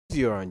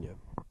easier on you.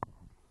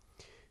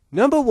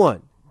 Number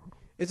one,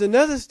 it's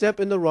another step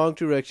in the wrong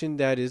direction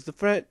that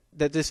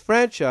this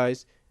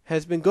franchise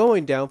has been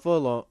going down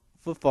for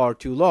far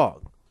too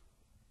long.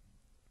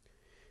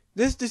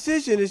 This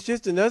decision is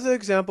just another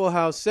example of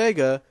how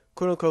Sega,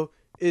 quote unquote,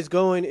 is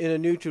going in a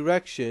new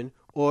direction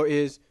or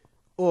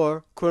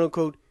quote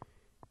unquote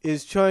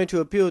is trying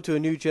to appeal to a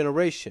new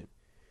generation.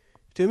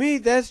 To me,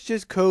 that's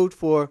just code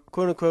for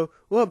quote unquote,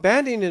 well,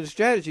 abandoning a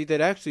strategy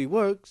that actually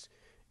works,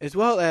 as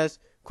well as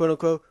quote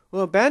unquote,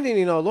 well,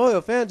 abandoning our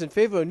loyal fans in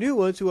favor of new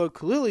ones who are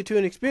clearly too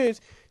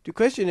inexperienced to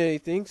question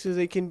anything so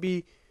they can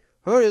be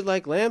herded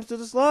like lambs to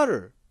the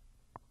slaughter.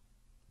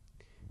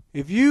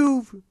 If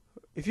you've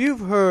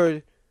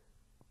heard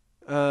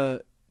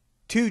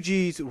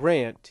 2G's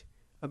rant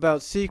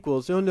about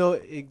sequels, you'll know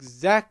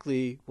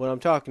exactly what I'm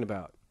talking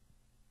about.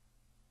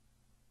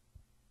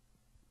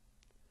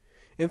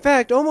 In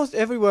fact, almost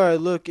everywhere I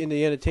look in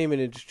the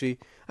entertainment industry,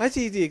 I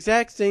see the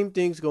exact same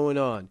things going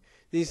on.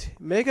 These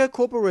mega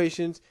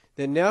corporations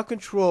that now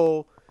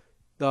control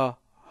the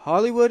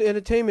Hollywood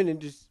entertainment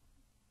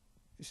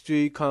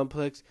industry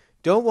complex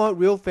don't want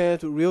real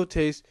fans with real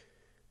taste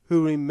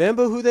who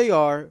remember who they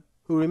are.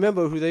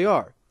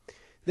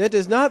 That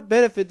does not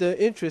benefit their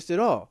interest at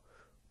all.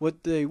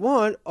 What they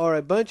want are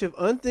a bunch of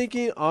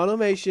unthinking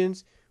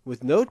automations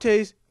with no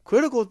taste,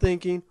 critical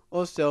thinking,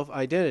 or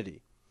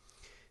self-identity.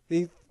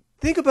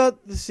 Think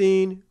about the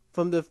scene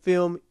from the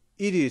film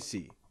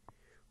Idiocy,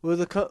 where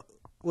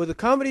the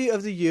comedy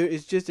of the year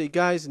is just a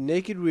guy's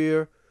naked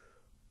rear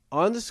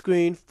on the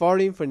screen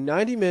farting for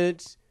 90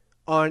 minutes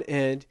on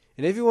end,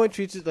 and everyone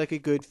treats it like a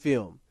good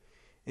film.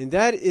 And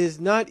that is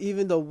not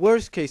even the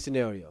worst case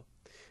scenario.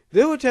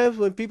 There were times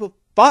when people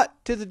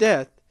fought to the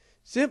death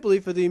simply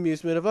for the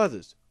amusement of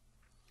others.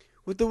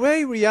 With the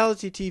way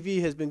reality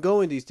TV has been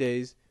going these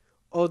days,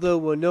 although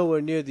we're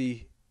nowhere near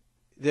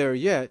there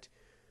yet,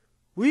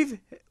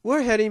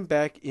 we're heading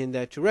back in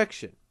that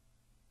direction.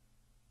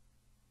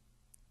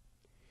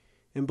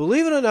 And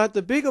believe it or not,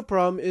 the bigger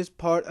problem is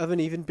part of an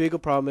even bigger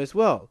problem as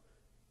well.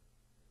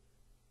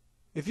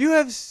 If you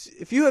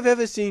have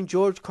ever seen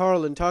George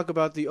Carlin talk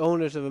about the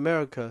owners of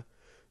America,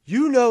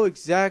 you know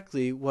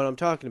exactly what I'm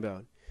talking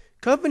about.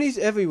 Companies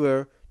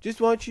everywhere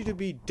just want you to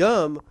be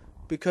dumb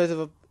because of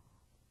a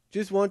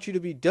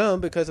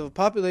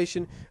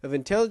population of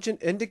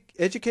intelligent and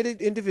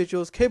educated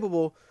individuals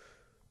capable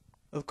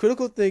of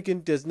critical thinking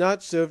does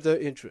not serve their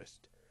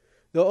interest.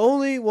 They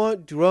only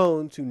want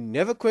drones who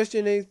never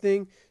question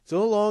anything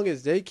so long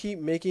as they keep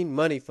making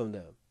money from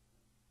them.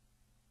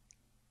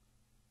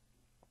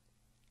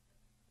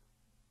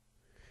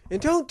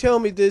 And don't tell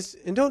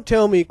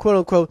me, quote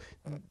unquote,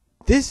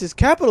 this is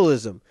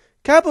capitalism.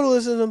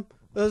 Capitalism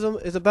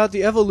is about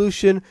the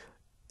evolution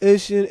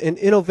and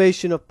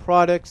innovation of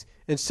products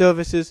and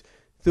services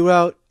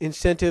throughout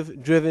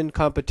incentive-driven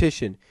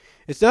competition.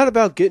 It's not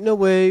about getting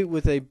away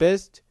with at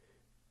best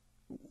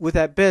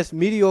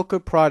mediocre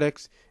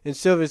products and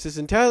services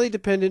entirely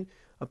dependent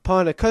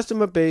upon a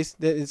customer base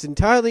that is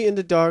entirely in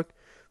the dark,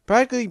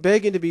 practically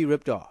begging to be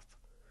ripped off.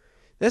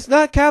 That's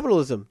not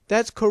capitalism.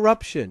 That's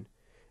corruption.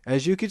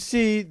 As you can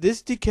see,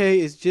 this decay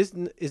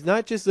is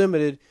not just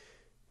limited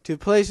to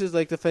places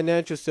like the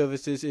financial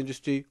services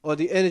industry or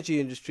the energy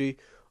industry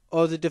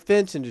or the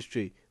defense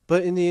industry,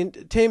 but in the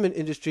entertainment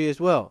industry as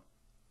well.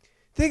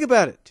 Think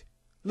about it.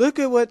 Look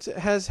at what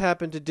has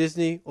happened to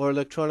Disney or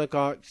Electronic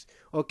Arts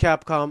or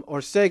Capcom or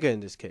Sega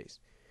in this case.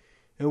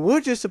 And we're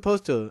just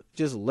supposed to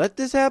just let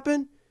this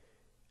happen?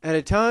 At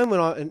a time when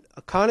our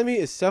economy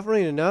is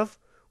suffering enough,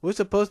 we're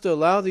supposed to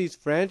allow these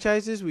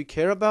franchises we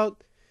care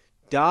about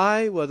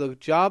die while the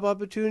job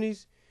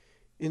opportunities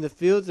in the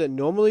fields that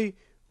normally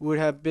would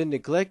have been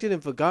neglected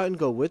and forgotten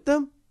go with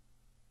them?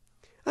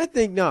 I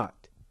think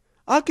not.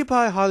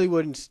 Occupy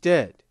Hollywood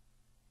instead.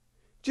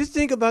 Just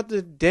think about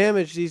the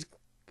damage these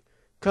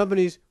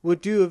companies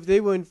would do if they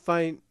were in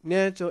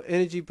financial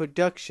energy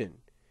production.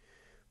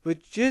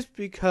 But just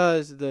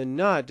because they're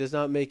not does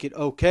not make it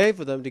okay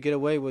for them to get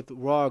away with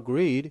raw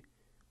greed.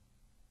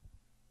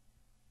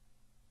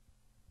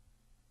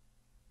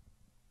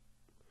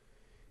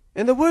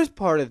 And the worst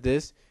part of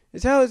this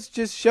is how it's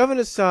just shoving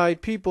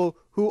aside people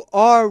who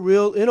are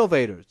real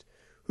innovators,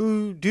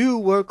 who do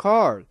work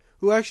hard,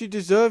 who actually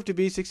deserve to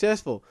be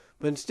successful,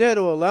 but instead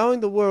are allowing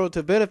the world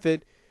to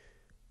benefit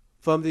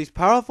from these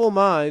powerful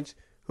minds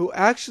who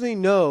actually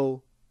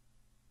know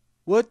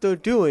what they're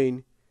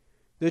doing.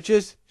 They're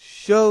just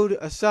shoved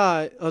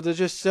aside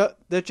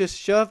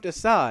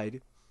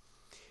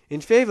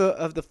in favor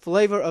of the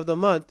flavor of the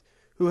month,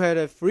 who had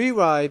a free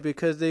ride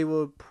because they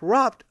were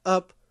propped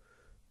up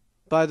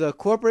by the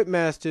corporate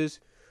masters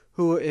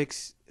who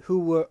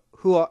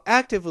are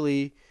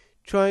actively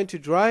trying to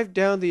drive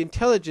down the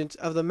intelligence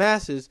of the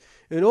masses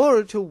in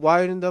order to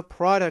widen the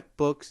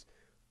pocketbooks,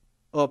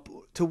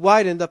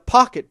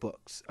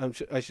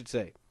 I should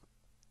say.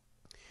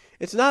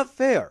 It's not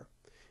fair.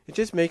 It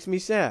just makes me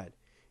sad.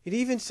 It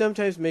even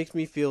sometimes makes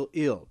me feel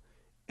ill,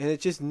 and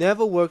it just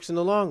never works in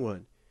the long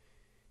run.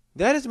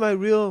 That is my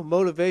real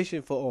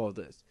motivation for all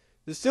this.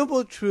 The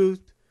simple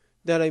truth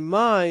that a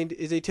mind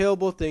is a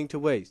terrible thing to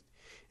waste,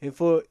 and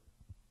for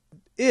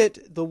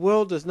it the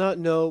world does not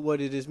know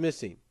what it is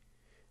missing.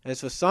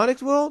 As for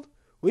Sonic's world,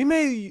 we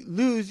may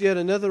lose yet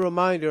another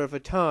reminder of a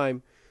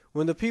time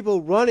when the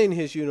people running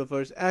his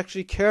universe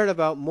actually cared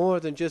about more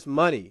than just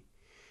money,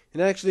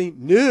 and actually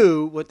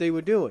knew what they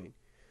were doing.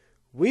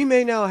 We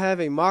may now have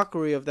a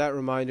mockery of that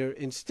reminder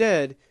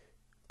instead,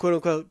 quote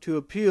unquote, to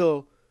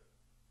appeal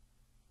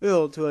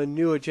to a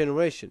newer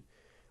generation.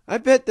 I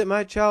bet that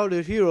my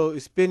childhood hero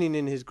is spinning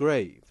in his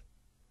grave.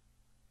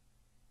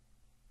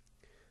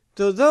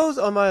 So those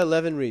are my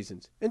 11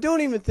 reasons. And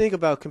don't even think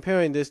about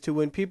comparing this to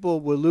when people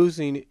were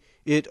losing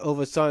it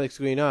over Sonic's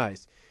green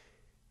eyes.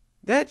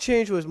 That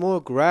change was more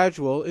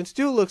gradual and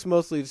still looks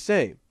mostly the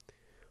same.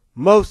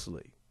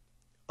 Mostly.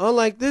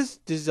 Unlike this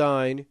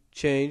design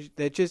change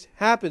that just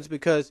happens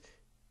because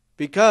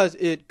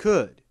it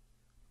could.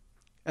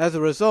 As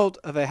a result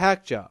of a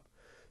hack job.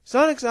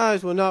 Sonic's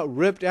eyes were not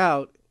ripped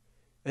out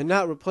and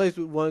not replaced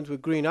with ones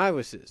with green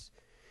irises.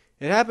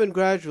 It happened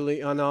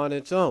gradually and on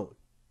its own.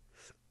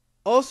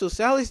 Also,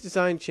 Sally's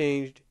design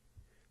changed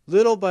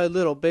little by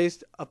little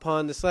based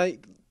upon the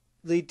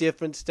slightly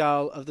different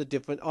style of the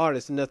different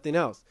artists and nothing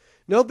else.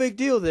 No big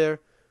deal there,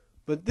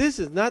 but this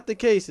is not the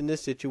case in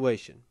this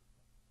situation.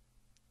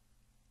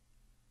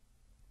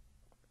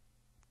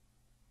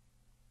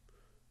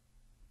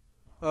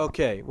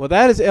 Okay, well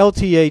that is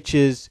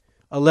LTH's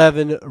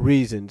 11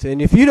 reasons.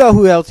 And if you know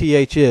who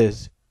LTH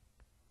is,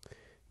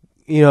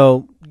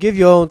 give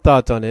your own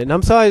thoughts on it. And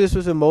I'm sorry this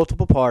was in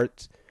multiple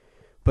parts,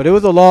 but it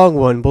was a long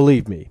one,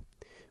 believe me.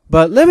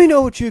 But let me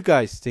know what you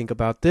guys think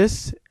about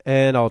this,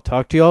 and I'll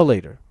talk to y'all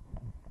later.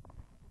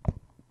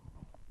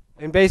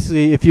 And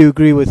basically, if you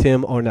agree with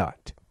him or not.